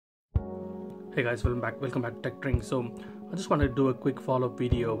Hey guys, welcome back to Tech Drink. So I just wanted to do a quick follow-up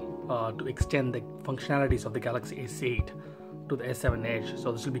video to extend the functionalities of the Galaxy S8 to the S7 Edge.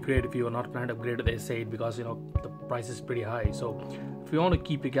 So this will be great if you are not planning to upgrade to the S8 because the price is pretty high. So if you want to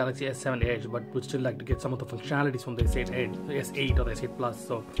keep your Galaxy S7 Edge but would still like to get some of the functionalities from the S8 Edge, the S8 or the S8 Plus,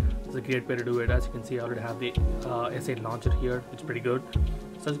 so it's a great way to do it. As you can see, I already have the S8 launcher here. It's pretty good.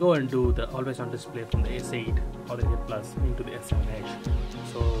 So let's go and do the always on display from the S8 or the S8 Plus into the S7 Edge.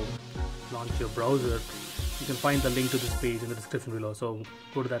 So launch your browser. You can find the link to this page in the description below. So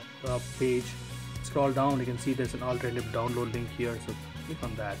go to that page, scroll down, you can see there's an alternative download link here, so click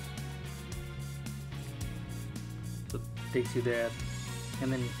on that. So it takes you there,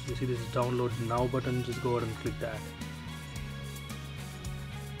 and then you see this download now button. Just go ahead and click that.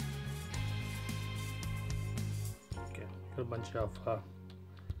 Okay, got a bunch of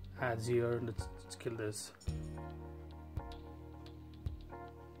ads here. Let's kill this.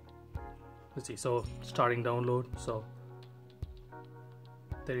 Let's see, so starting download. So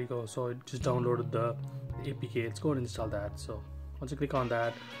there you go. So it just downloaded the APK. Let's go and install that. So once you click on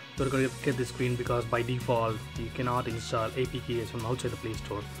that, you're going to get this screen because by default you cannot install APKs from outside the Play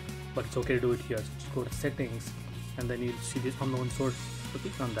Store, but it's okay to do it here. So just go to settings, and then you'll see this unknown source. So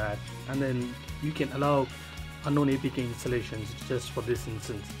click on that, and then you can allow unknown APK installations just for this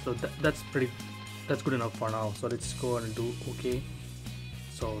instance. So that's good enough for now. So let's go ahead and do OK.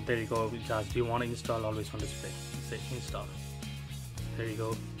 So there you go. Just do you want to install always on display? Say install. There you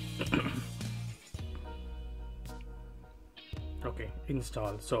go. Okay,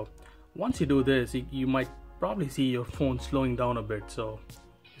 install. So once you do this, you might probably see your phone slowing down a bit. So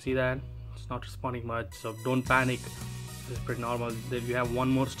you see that it's not responding much. So don't panic. It's pretty normal. Then you have one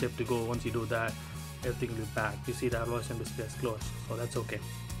more step to go. Once you do that, everything will be back. You see that always on display is closed. So that's okay.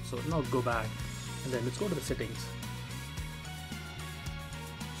 So now go back, and then let's go to the settings.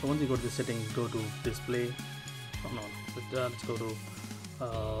 So once you go to the settings, go to display. Oh no, let's go to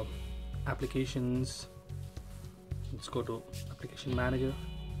applications. Let's go to application manager.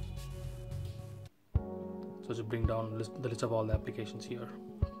 So just bring down the list of all the applications here.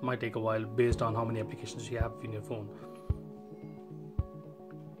 Might take a while based on how many applications you have in your phone.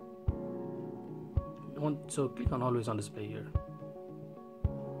 So click on always on display here.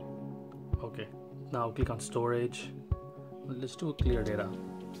 Okay, now click on storage. Let's do a clear data.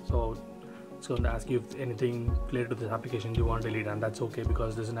 So it's going to ask you if anything related to this application you want to delete, and that's okay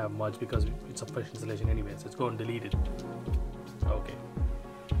because it doesn't have much because it's a fresh installation anyway. So let's go and delete it. Okay,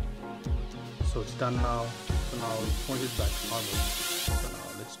 so it's done now. So now it's pointed back to normal. So now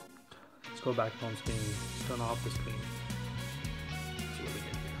let's go back to home screen. Let's turn off the screen. See what we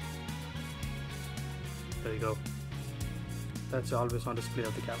get here. There you go. That's always on display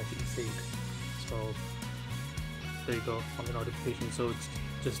of the Galaxy S8. So there you go on the notification. So it's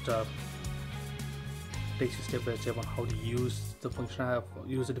just takes you step by step on how to use the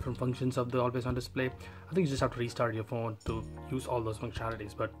different functions of the always on display. I think you just have to restart your phone to use all those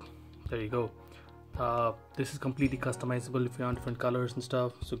functionalities, but there you go. This is completely customizable if you want different colors and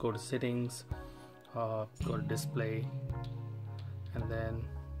stuff. So go to settings, go to display, and then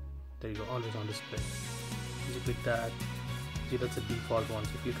there you go, always on display. You click that. See, that's a default one,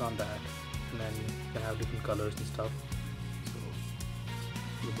 so click on that, and then you can have different colors and stuff.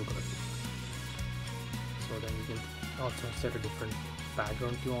 So then you can also set a different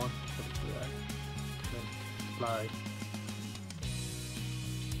background if you want. So do that. Then apply.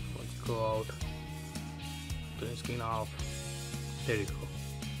 Once you go out, turn your screen off. There you go.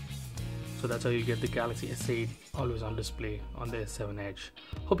 So that's how you get the Galaxy S8 always on display on the S7 Edge.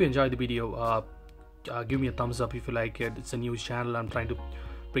 Hope you enjoyed the video. Give me a thumbs up if you like it. It's a news channel. I'm trying to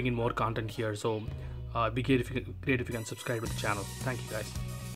bring in more content here. So it'd be great if you can subscribe to the channel. Thank you guys.